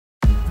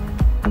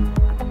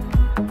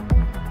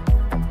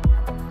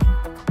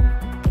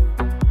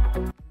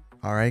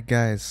Alright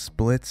guys,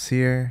 Splits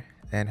here,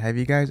 and have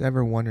you guys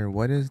ever wondered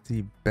what is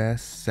the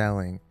best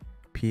selling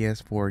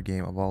PS4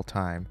 game of all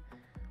time?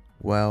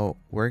 Well,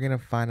 we're gonna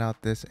find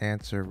out this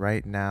answer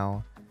right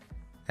now,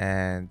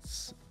 and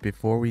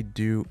before we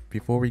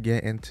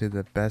get into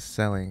the best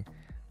selling,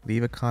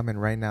 leave a comment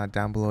right now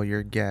down below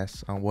your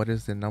guess on what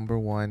is the number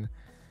one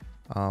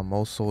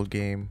most sold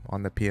game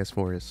on the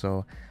PS4 is.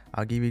 So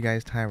I'll give you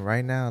guys time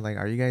right now. Like,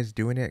 are you guys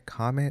doing it?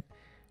 Comment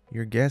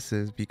your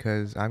guesses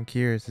because I'm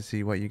curious to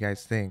see what you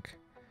guys think.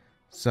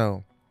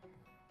 So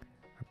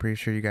I'm pretty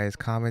sure you guys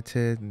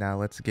commented. Now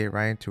let's get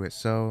right into it.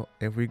 So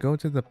if we go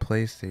to the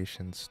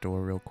PlayStation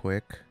store real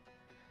quick,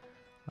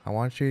 I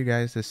want you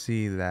guys to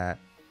see that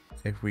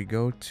if we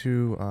go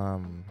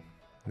to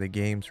the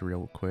games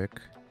real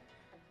quick,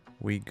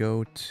 we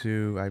go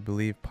to, I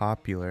believe,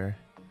 popular,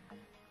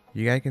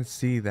 you guys can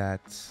see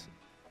that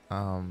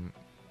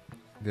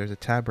there's a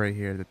tab right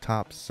here, the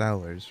top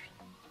sellers.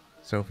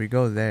 So if we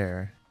go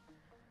there,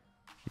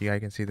 you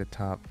guys can see the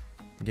top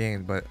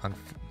games, but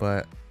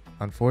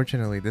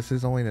unfortunately this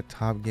is only the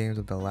top games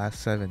of the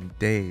last 7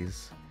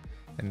 days,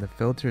 and the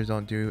filters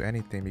don't do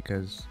anything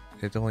because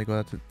it's only goes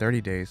out to 30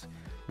 days.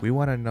 We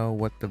want to know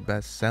what the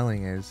best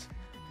selling is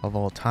of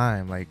all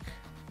time, like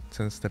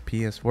since the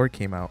PS4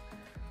 came out.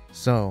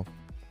 So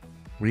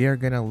we are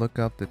gonna look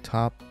up the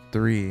top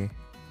 3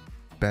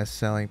 best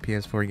selling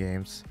PS4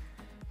 games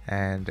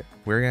and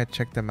we're gonna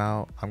check them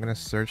out. I'm gonna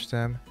search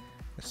them,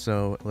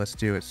 so let's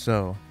do it.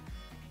 So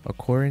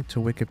according to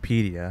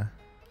Wikipedia,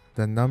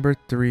 the number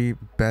 3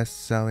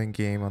 best selling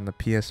game on the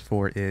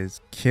PS4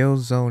 is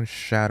Killzone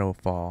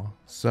Shadowfall.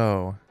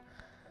 So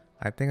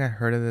I think I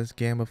heard of this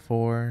game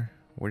before.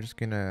 We're just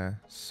gonna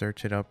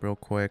search it up real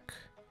quick.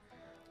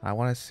 I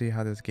want to see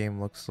how this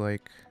game looks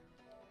like.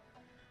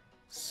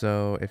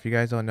 So if you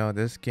guys don't know,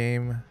 this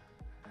game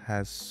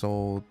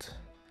sold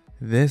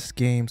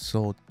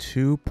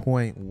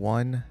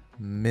 2.1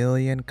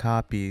 million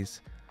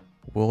copies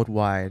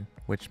worldwide,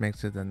 which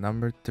makes it the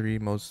number 3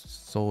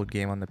 most sold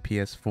game on the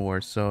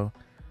PS4. So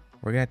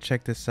we're gonna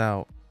check this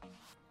out.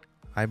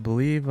 I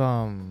believe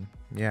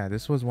yeah,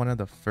 this was one of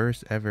the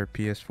first ever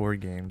PS4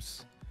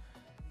 games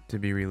to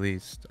be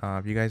released.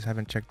 If you guys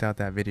haven't checked out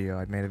that video,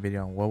 I made a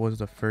video on what was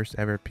the first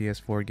ever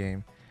PS4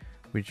 game,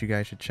 which you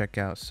guys should check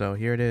out. So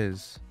here it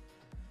is.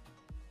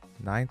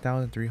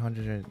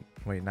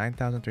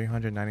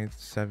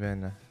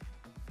 9,397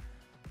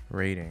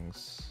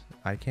 ratings.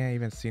 I can't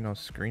even see no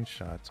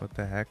screenshots. What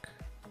the heck?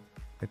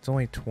 It's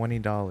only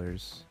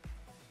 $20.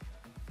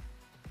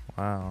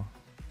 Wow.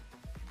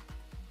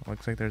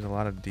 Looks like there's a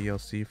lot of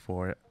DLC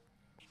for it.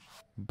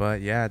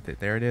 But yeah,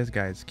 there it is,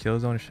 guys.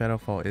 Killzone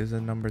Shadowfall is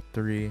the number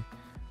 3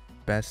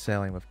 best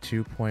selling with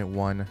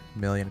 2.1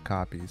 million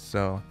copies.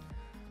 So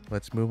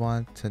let's move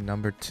on to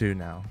number 2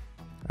 now.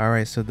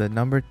 Alright, so the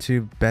number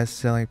 2 best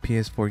selling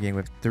PS4 game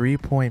with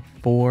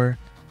 3.4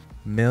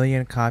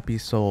 million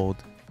copies sold,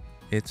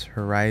 it's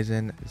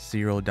Horizon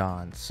Zero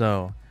Dawn.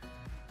 So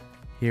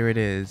here it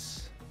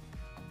is.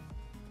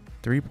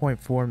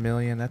 3.4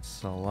 million,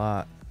 that's a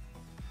lot.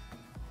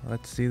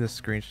 Let's see the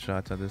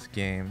screenshots of this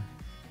game.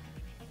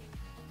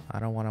 I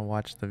don't want to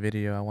watch the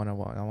video. I want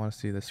to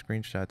see the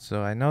screenshots.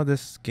 So I know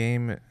this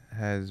game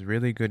has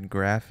really good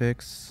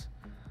graphics,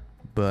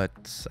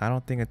 but I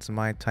don't think it's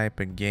my type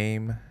of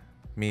game,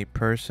 me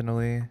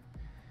personally.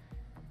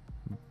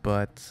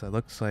 But it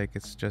looks like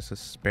it's just a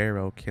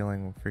sparrow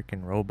killing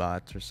freaking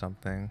robots or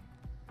something.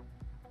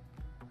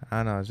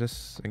 I don't know.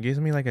 It gives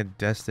me like a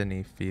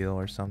Destiny feel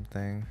or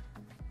something.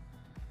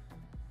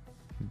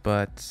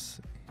 But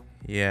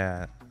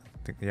yeah,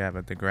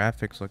 but the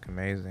graphics look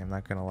amazing. I'm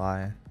not gonna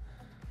lie.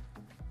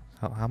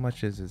 How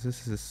much is this?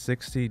 This is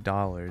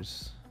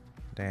 $60.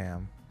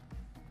 Damn.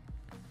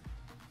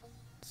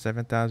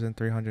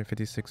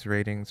 7,356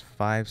 ratings,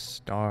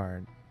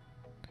 5-star.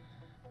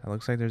 It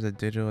looks like there's a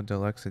digital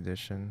deluxe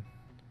edition,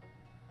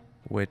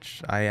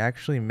 which I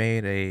actually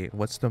made a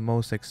what's the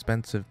most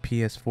expensive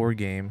PS4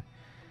 game,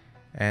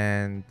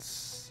 and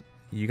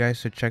you guys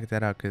should check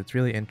that out because it's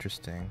really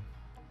interesting.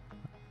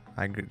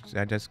 I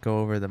just go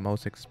over the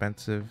most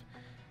expensive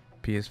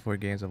PS4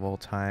 games of all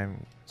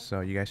time,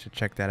 so you guys should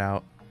check that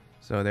out.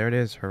 So there it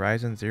is,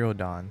 Horizon Zero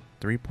Dawn,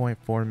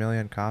 3.4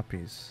 million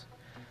copies.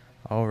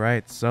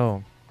 Alright,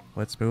 so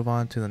let's move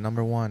on to the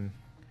number 1.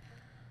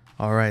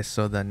 Alright,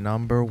 so the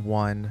number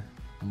 1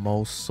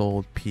 most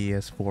sold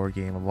PS4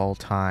 game of all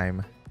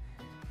time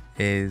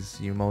is,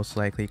 you most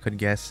likely could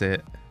guess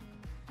it,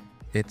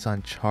 it's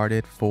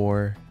Uncharted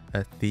 4: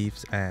 A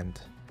Thief's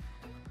End.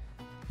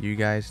 You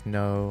guys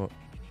know,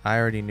 I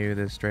already knew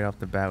this straight off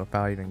the bat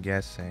without even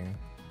guessing,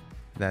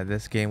 that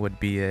this game would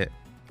be it.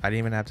 I didn't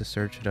even have to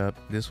search it up.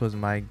 This was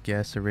my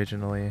guess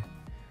originally.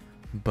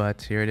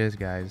 But here it is,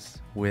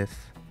 guys. With,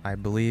 I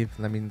believe,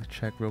 let me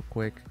check real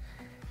quick,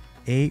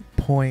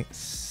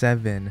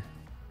 8.7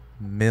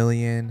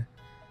 million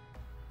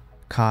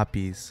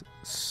copies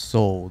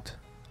sold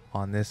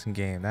on this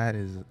game. That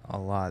is a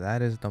lot.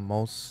 That is the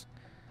most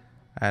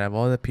out of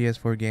all the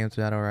PS4 games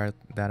that are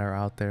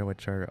out there,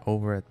 which are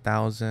over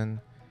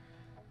 1,000.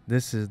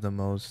 This is the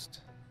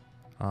most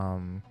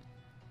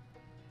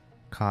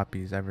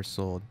copies ever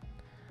sold.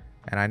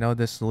 And I know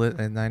this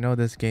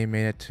game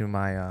made it to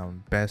my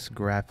best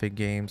graphic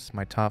games,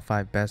 my top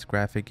 5 best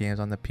graphic games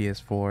on the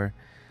PS4.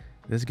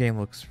 This game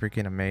looks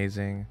freaking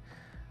amazing.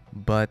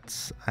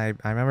 But I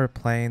remember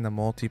playing the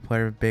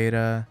multiplayer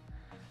beta.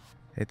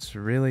 It's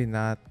really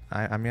not,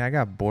 I mean, I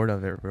got bored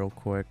of it real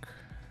quick.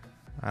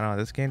 I don't know,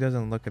 this game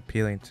doesn't look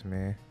appealing to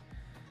me.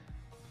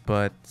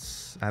 But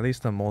at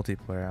least the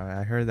multiplayer,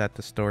 I heard that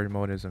the story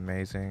mode is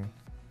amazing.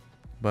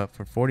 But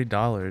for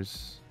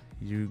 $40,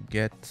 you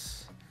get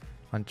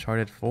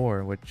Uncharted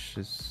 4, which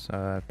is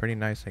pretty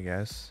nice, I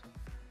guess.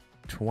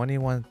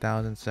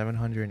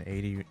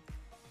 21,780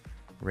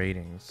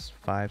 ratings,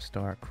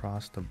 5-star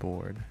across the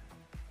board.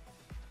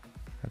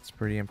 That's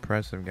pretty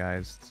impressive,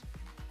 guys.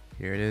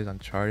 Here it is,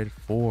 Uncharted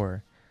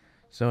 4.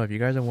 So if you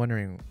guys are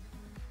wondering,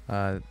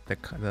 what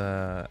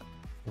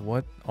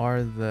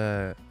are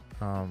the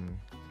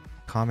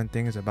common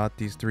things about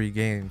these 3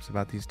 games,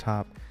 about these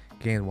top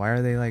games? Why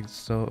are they like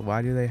so?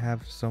 Why do they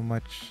have so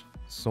much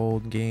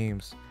sold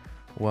games?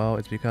 Well,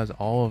 it's because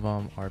all of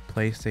them are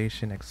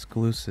PlayStation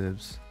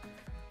exclusives,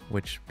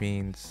 which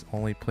means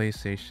only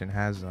PlayStation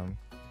has them.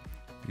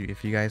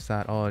 If you guys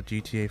thought, oh,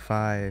 GTA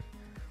 5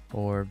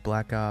 or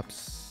Black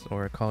Ops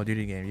or a Call of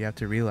Duty game, you have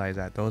to realize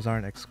that those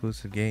aren't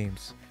exclusive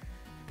games,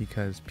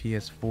 because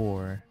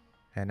PS4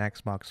 and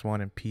Xbox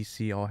One and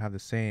PC all have the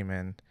same,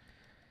 and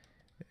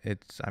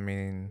it's, I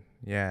mean,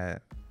 yeah,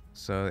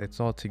 so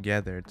it's all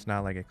together. It's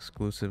not like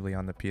exclusively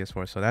on the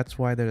PS4, so that's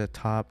why they're the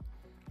top.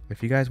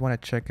 If you guys want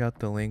to check out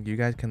the link, you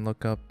guys can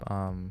look up,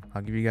 I'll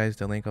give you guys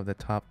the link of the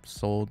top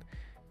sold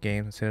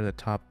games instead of the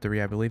top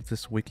 3. I believe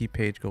this wiki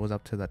page goes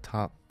up to the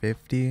top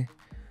 50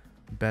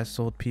 best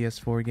sold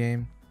PS4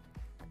 game.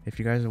 If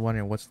you guys are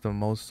wondering what's the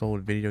most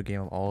sold video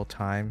game of all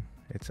time,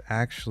 it's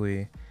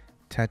actually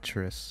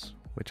Tetris,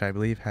 which I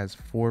believe has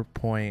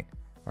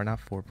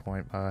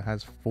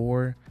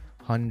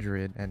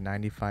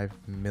 495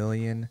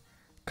 million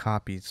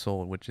copies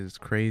sold, which is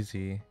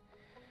crazy.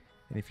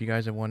 And if you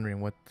guys are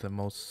wondering what the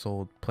most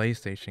sold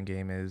PlayStation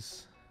game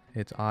is,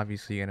 it's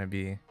obviously going to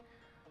be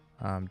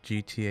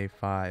GTA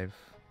 5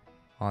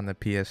 on the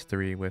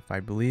PS3 with, I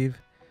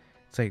believe,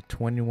 it's like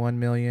 21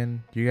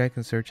 million. You guys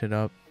can search it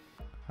up.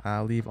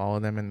 I'll leave all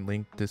of them in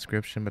link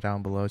description but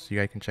down below so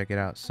you guys can check it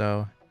out.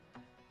 So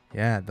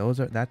yeah,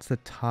 that's the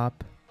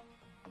top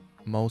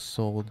most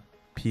sold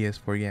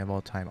PS4 game of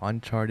all time.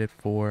 Uncharted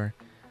 4,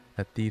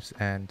 A Thief's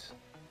End,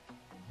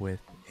 with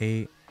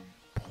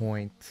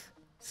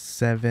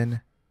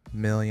 8.7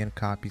 million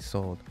copies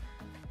sold.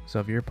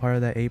 So if you're part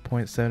of that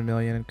 8.7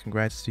 million,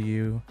 congrats to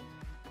you.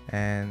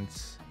 And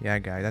yeah,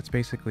 guys, that's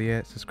basically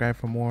it. Subscribe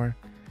for more.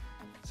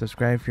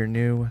 Subscribe if you're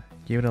new.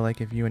 Give it a like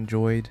if you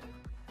enjoyed.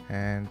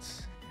 And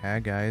yeah,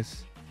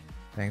 guys,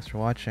 thanks for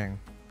watching.